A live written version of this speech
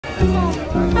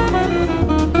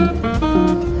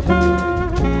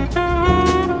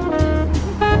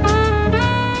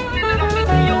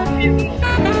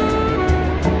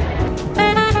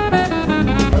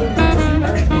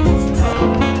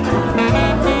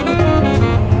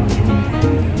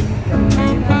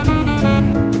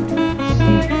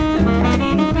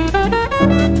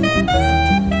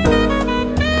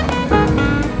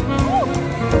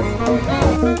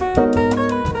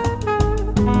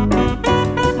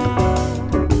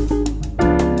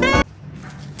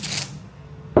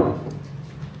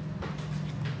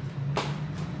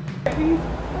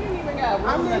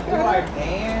I'm gonna do our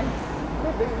dance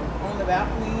on the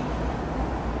balcony.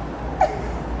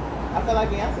 I feel like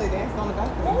Beyonce danced on the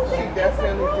balcony. She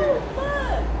definitely did.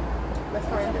 Let's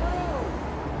find it.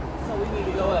 So we need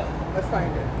to go up. Let's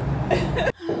find it.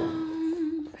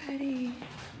 Ready.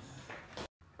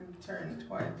 Turn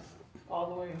twice. All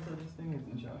the way until this thing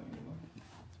isn't showing anymore.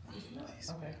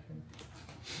 Okay.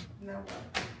 No.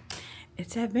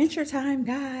 It's adventure time,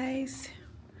 guys.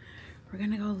 We're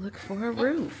gonna go look for a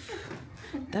roof.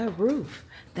 The roof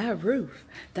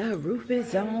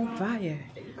is on fire.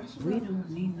 We don't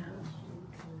need no.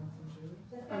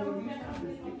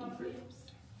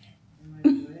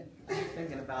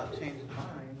 Thinking about changing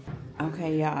mine.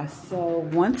 Okay, y'all. So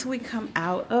once we come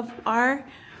out of our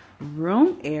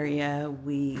room area,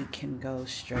 we can go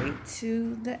straight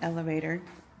to the elevator,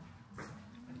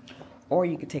 or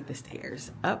you can take the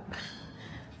stairs up.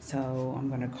 So I'm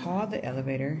gonna call the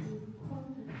elevator.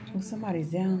 Oh, somebody's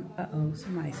down. Uh-oh,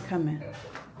 somebody's coming.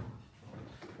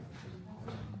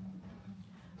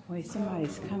 Wait,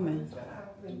 somebody's coming.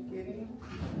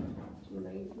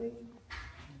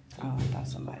 Oh, I thought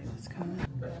somebody was coming.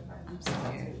 I'm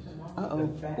scared.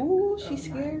 Uh-oh. Ooh, she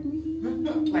scared me.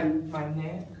 Like my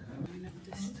neck. Going up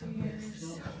the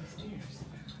stairs.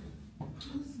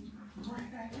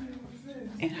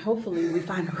 And hopefully we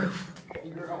find a roof.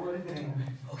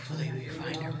 Hopefully we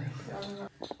find a roof.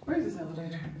 Where's this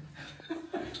elevator?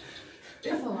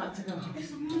 It's a lot to go.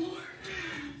 It's more.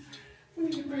 We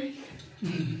need a break.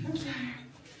 I'm tired.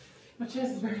 My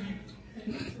chest is burning.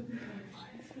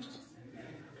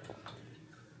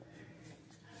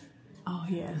 Oh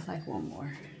yeah, it's like one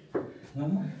more.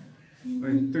 One more?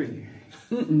 Or three?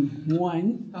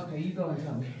 One. Okay, you go and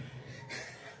tell me.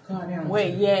 Calm down.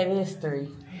 Wait, yeah, it is three.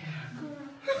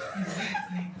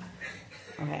 Exactly.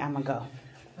 Okay, I'm gonna go.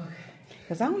 Okay.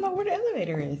 Cause I don't know where the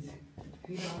elevator is.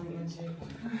 You don't be in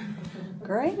shape.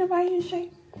 Girl, ain't nobody in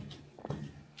shape.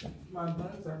 My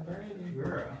buns are burning.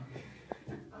 Girl.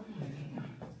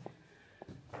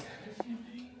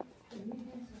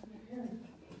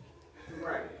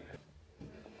 Right.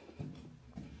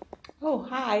 Oh,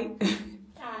 hi.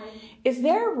 Hi. Is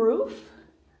there a roof?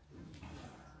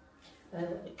 Vous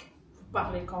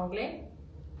parlez anglais?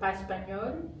 Pas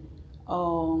espagnol?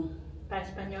 Oh, Pas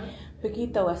espagnol?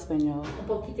 poquito español. Un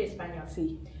poquito espagnol.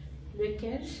 Sí. Lo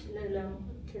que es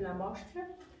que la muestra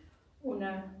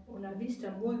una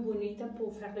vista muy bonita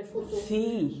pour faire des photos.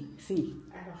 Sí, sí.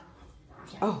 Alors,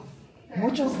 Oh,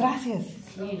 muchas gracias.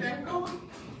 sí.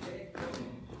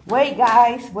 Wait,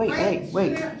 guys. Wait.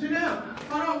 Janelle,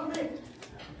 hold on, come here.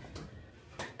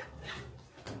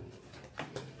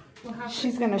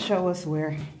 She's gonna show us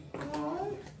where.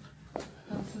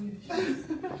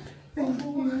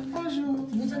 Bonjour.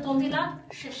 Vous attendez là?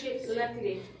 Cherchez la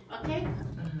clé. OK?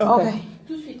 Okay.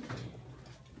 Tout de suite.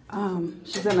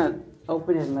 She's gonna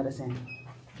open it and let us in.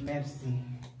 Merci.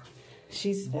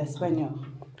 She's Espanol.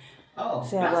 Oh,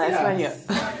 Se habla español.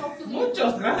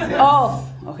 Muchas gracias. Oh,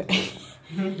 okay.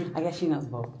 I guess she knows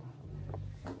both.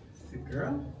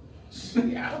 Girl.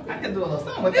 Yeah, I can do a little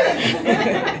something with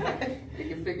that. You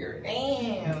can figure it.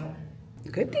 Damn.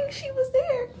 Good thing she was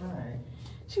there. Alright.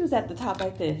 She was at the top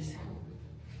like this.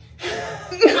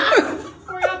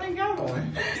 Where y'all think y'all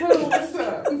going? What's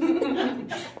up?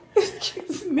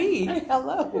 Excuse me.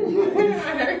 Hello.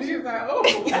 I heard you was like, oh.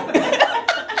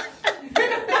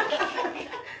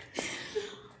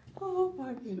 Oh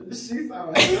my goodness. She saw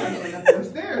us going up the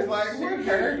stairs like, what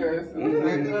heard us? What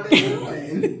are they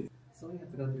doing? So we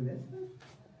have to go through this?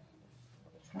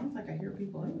 Sounds like I hear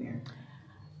people in there.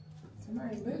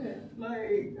 Somebody's in it.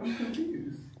 Like, I'm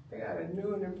confused. They got a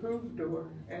new and improved door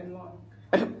and lock.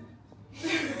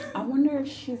 I wonder if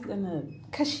she's gonna,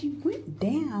 cause she went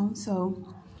down, so.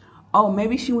 Oh,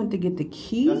 maybe she went to get the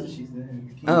key. That's what she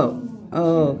said. Oh,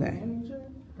 okay.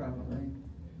 Probably.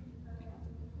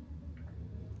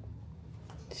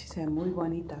 She said, "Muy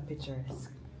bonita pictures."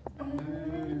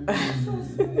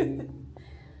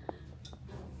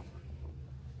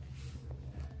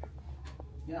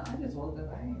 Yeah, I just woke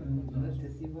up. I ain't even looked to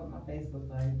see what my face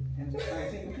looked like and just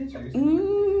started taking pictures.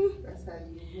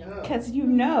 Because you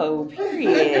know,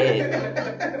 period.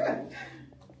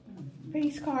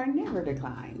 Face card never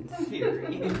declines.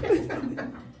 Period.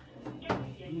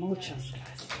 Muchas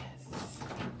gracias.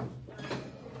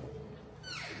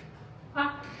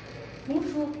 Ah,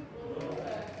 bonjour.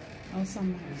 Oh,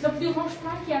 somebody. Ça vous dérange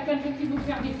pas qu'il y a quelqu'un qui veut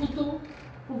faire des photos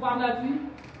pour voir la vue,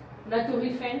 la tour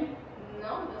Eiffel?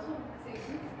 Non, bien sûr,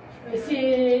 c'est ici.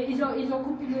 Ils ont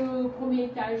coupé le premier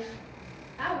étage.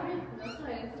 Ah oui, bien sûr.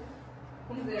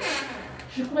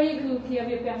 Je croyais qu'il y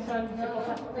avait personne. C'est pour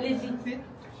ça. Allez-y.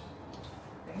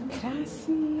 Gracias.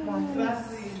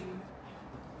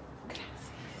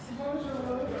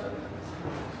 Bonjour.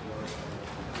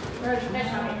 Je vais jamais.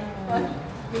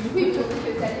 Mais du coup, il faut que tu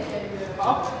allais.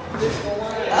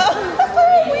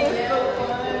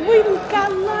 We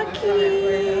got lucky.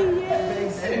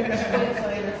 Yes.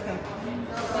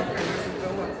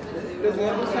 Does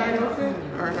one side open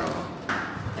or no?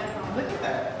 Look at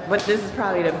that. But this is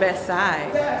probably the best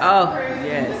side. Oh,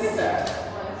 yes.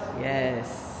 Yes.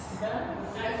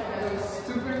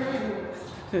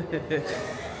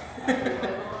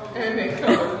 And they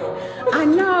colorful. I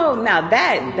know. Now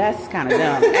that's kind of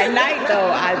dumb. At night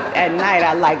though,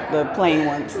 I like the plain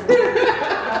ones.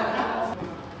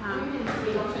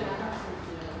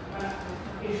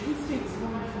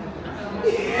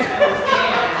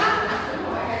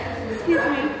 Excuse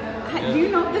me. Do you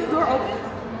know if this door opens?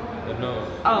 No.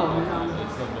 Oh no.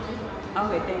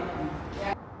 Okay, thank you.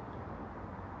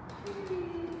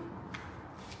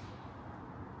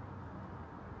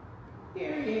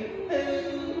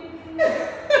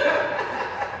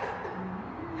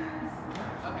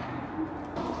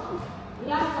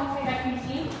 Là, on fait la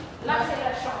cuisine. Là, c'est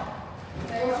la chambre.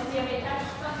 Au 6e étage,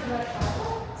 ça, c'est la chambre.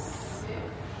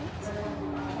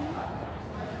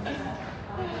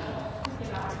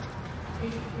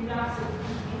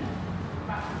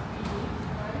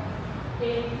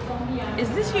 Is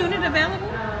this unit available?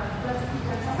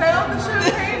 Sell the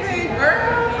champagne, hey,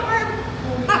 girl.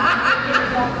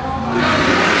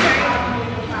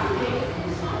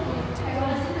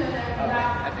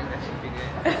 I think that should be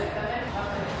good.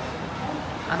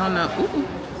 I don't know. Ooh.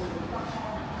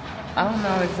 I don't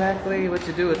know exactly what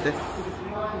to do with this.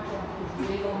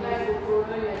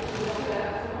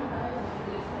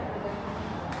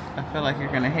 I feel like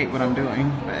you're gonna hate what I'm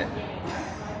doing, but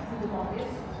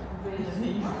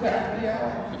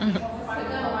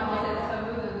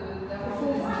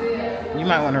you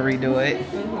might want to redo it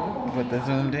with the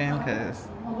zoomed in because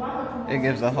it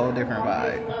gives a whole different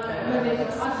vibe.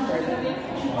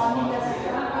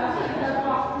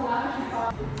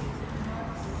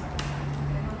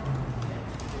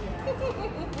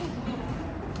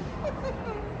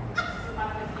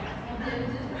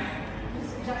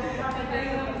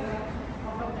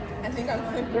 I think I'm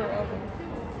Cinderella.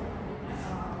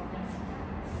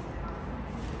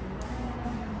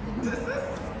 This is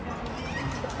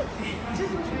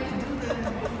just trying to do the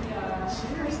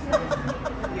cheers thing.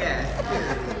 Yes.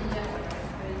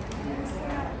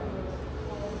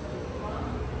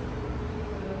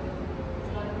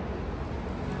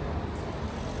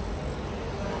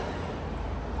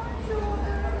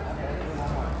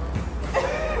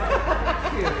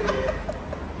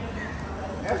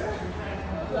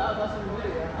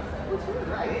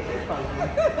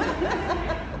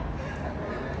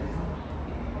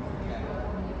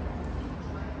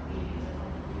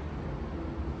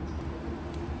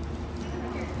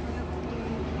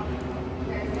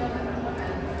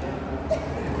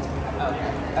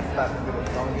 That's about as good as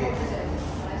it's gonna get.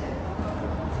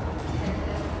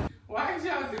 Why did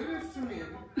y'all do this to me?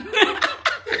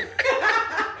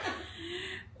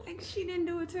 Like she didn't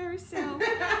do it to herself.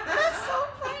 That's so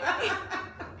funny.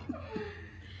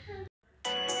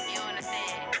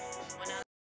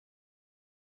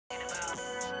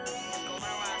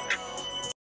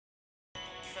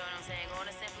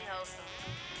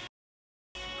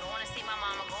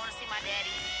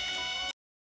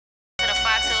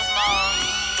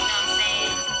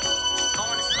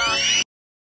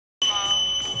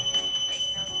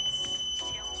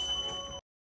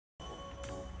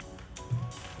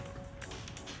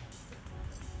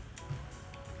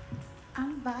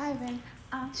 I'm vibing,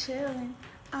 I'm chilling,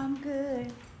 I'm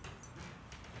good.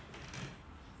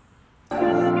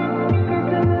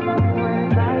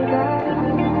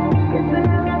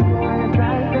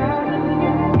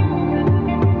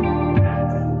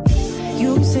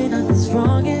 You say nothing's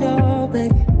wrong at all,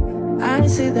 baby. I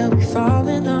say that we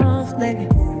falling off lately.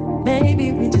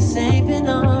 Maybe we just ain't been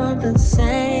on the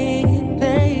same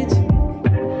page.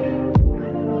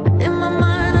 In my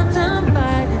mind, I'm done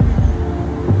fighting.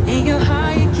 In your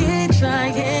heart, you keep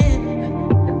trying.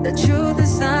 The truth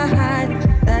is not hiding.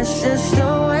 That's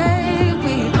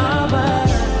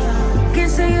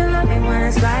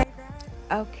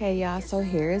Okay, y'all, so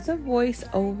here is a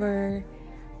voiceover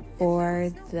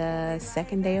for the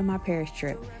second day of my Paris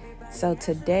trip. So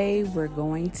today we're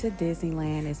going to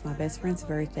Disneyland. It's my best friend's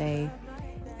birthday,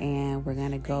 and we're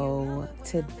gonna go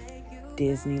to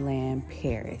Disneyland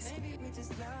Paris.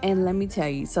 And let me tell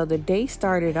you, so the day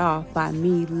started off by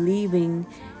me leaving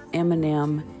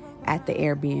Eminem at the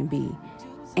Airbnb.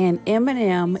 And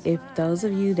Eminem, if those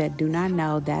of you that do not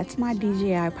know, that's my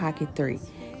DJI Pocket 3.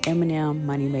 Eminem,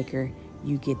 Moneymaker,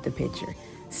 you get the picture.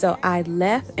 So I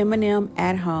left Eminem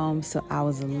at home, so I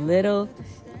was a little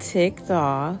ticked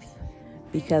off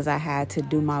because I had to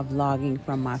do my vlogging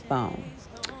from my phone.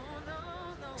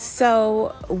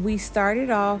 So we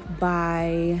started off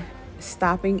by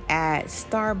stopping at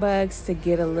Starbucks to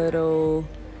get a little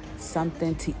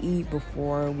something to eat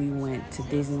before we went to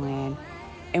Disneyland.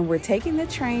 And we're taking the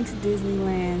train to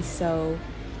Disneyland, so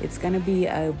it's gonna be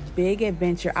a big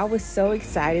adventure. I was so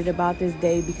excited about this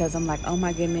day because I'm like, oh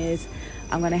my goodness,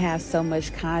 I'm gonna have so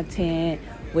much content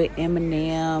with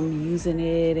Eminem, using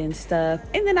it and stuff.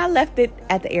 And then I left it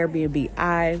at the Airbnb.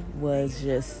 I was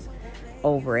just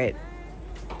over it.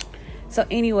 So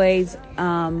anyways,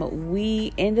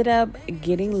 we ended up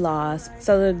getting lost.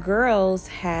 So the girls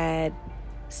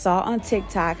saw on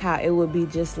TikTok how it would be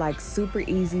just like super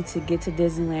easy to get to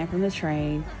Disneyland from the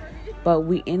train, but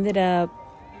we ended up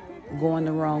going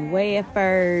the wrong way at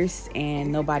first,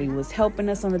 and nobody was helping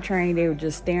us on the train. They were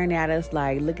just staring at us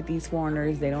like, look at these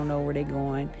foreigners, they don't know where they're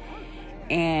going.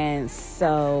 And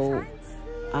so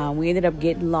we ended up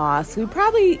getting lost. We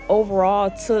probably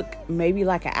overall took maybe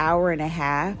like an hour and a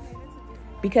half,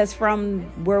 because from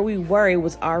where we were, it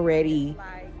was already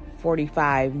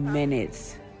 45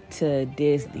 minutes to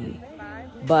Disney.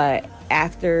 But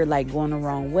after like going the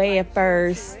wrong way at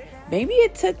first, maybe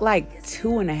it took like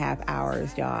 2.5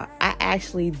 hours, y'all. I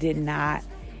actually did not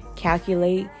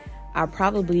calculate. I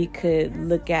probably could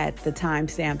look at the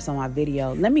timestamps on my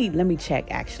video. Let me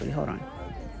check actually. Hold on.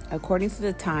 According to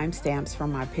the timestamps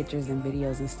from my pictures and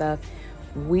videos and stuff,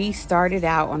 we started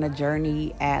out on a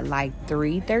journey at like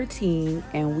 3:13,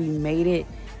 and we made it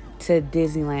to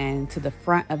Disneyland, to the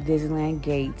front of Disneyland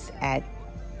gates at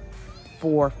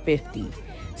 4:50.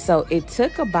 So it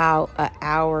took about an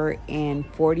hour and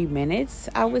 40 minutes,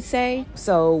 I would say.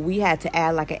 So we had to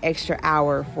add like an extra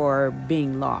hour for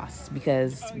being lost,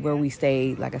 because where we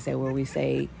stayed, like I said,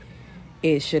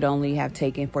 it should only have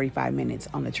taken 45 minutes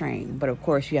on the train. But of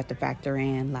course you have to factor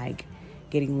in like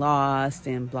getting lost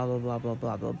and blah, blah, blah, blah,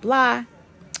 blah, blah, blah.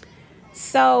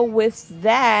 So with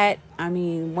that, I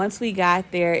mean, once we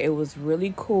got there, it was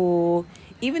really cool.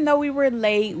 Even though we were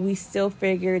late, we still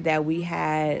figured that we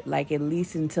had like at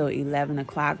least until 11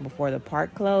 o'clock before the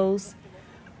park closed.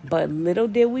 But little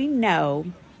did we know,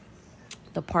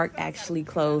 the park actually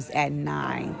closed at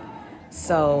 9.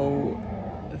 So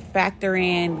factor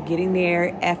in getting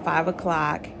there at 5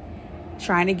 o'clock,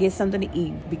 trying to get something to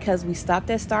eat, because we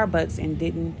stopped at Starbucks and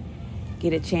didn't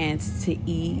get a chance to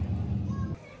eat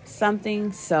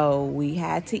something. So we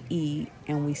had to eat,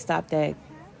 and we stopped at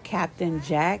Captain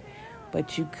Jack,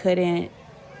 but you couldn't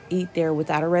eat there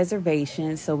without a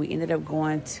reservation. So we ended up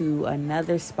going to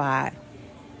another spot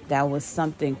that was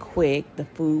something quick. The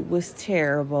food was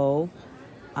terrible.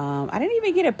 I didn't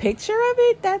even get a picture of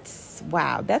it. That's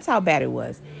how bad it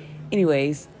was.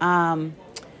 Anyways,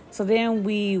 so then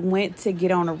we went to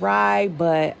get on a ride,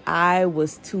 but I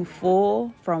was too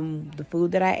full from the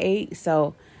food that I ate.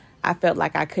 So I felt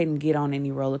like I couldn't get on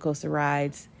any roller coaster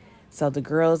rides. So the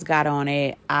girls got on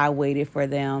it. I waited for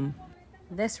them.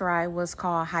 This ride was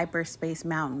called Hyperspace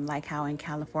Mountain, like how in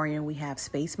California we have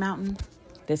Space Mountain.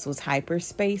 This was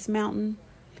Hyperspace Mountain.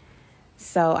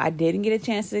 So I didn't get a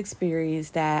chance to experience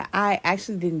that. I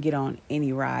actually didn't get on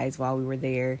any rides while we were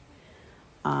there.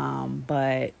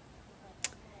 But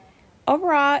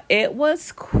overall, it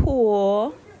was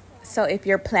cool. So if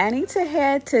you're planning to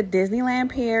head to Disneyland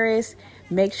Paris,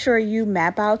 make sure you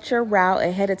map out your route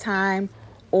ahead of time.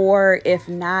 Or if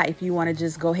not, if you want to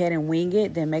just go ahead and wing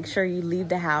it, then make sure you leave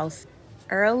the house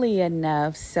early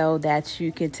enough so that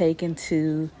you can take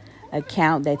into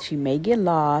account that you may get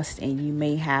lost and you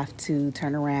may have to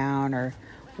turn around or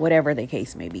whatever the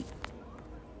case may be.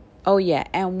 Oh yeah,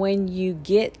 and when you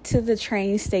get to the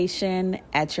train station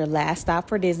at your last stop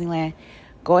for Disneyland,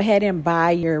 go ahead and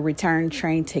buy your return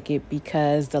train ticket,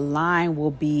 because the line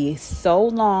will be so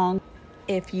long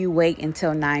if you wait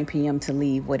until 9 p.m. to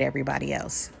leave with everybody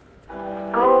else.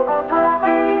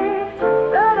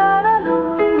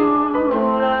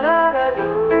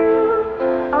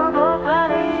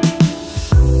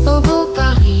 Au beau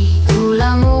Paris, où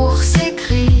l'amour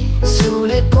s'écrit, sous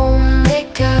les ponts les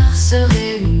cœurs se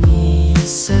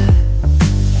réunissent.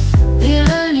 Ville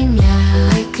de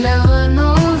lumière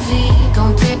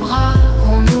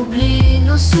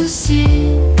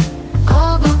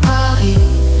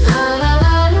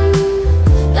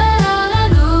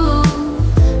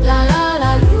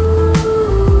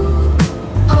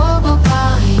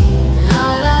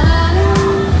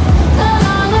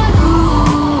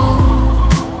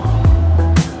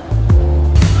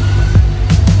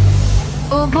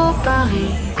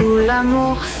où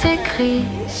l'amour s'écrit.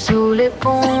 Sous les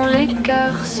ponts, les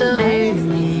cœurs se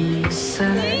réunissent.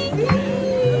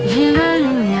 Ville de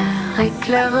lumière,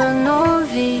 éclaire nos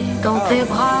vies. Dans tes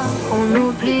bras, on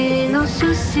oublie nos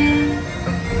soucis.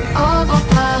 Oh, beau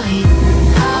Paris.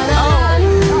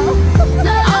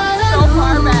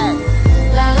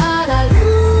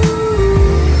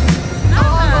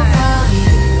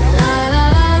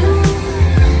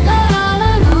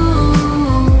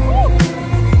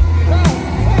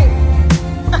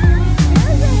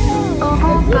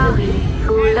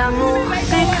 L'amour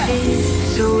s'écrit,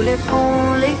 sous les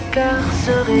ponts, les cœurs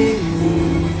se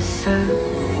réunissent.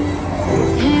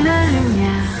 Ville de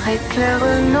lumière, éclaire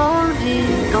nos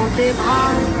vies. Dans tes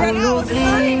bras, on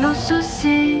oublie nos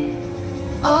soucis.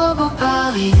 Oh, beau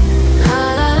Paris. La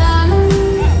la la lou,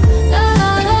 la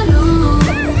la la lou,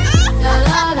 la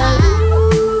la la lou.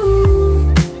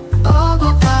 Oh,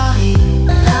 beau Paris.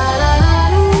 La la la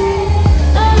lou,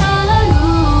 la la la lou.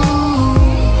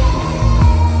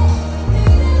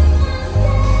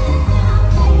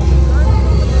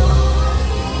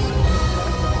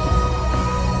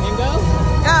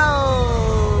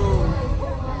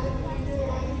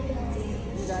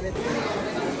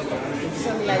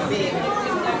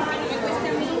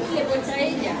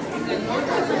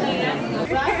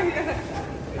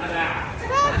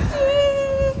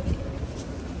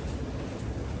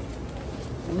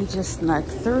 We just snuck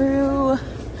through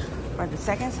for the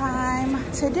second time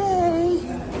today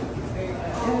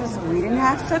because we didn't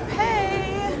have to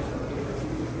pay.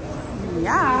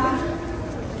 Yeah.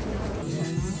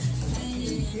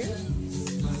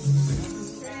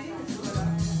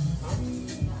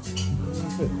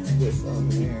 Put this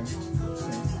over there.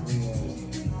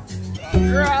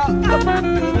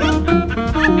 Girl.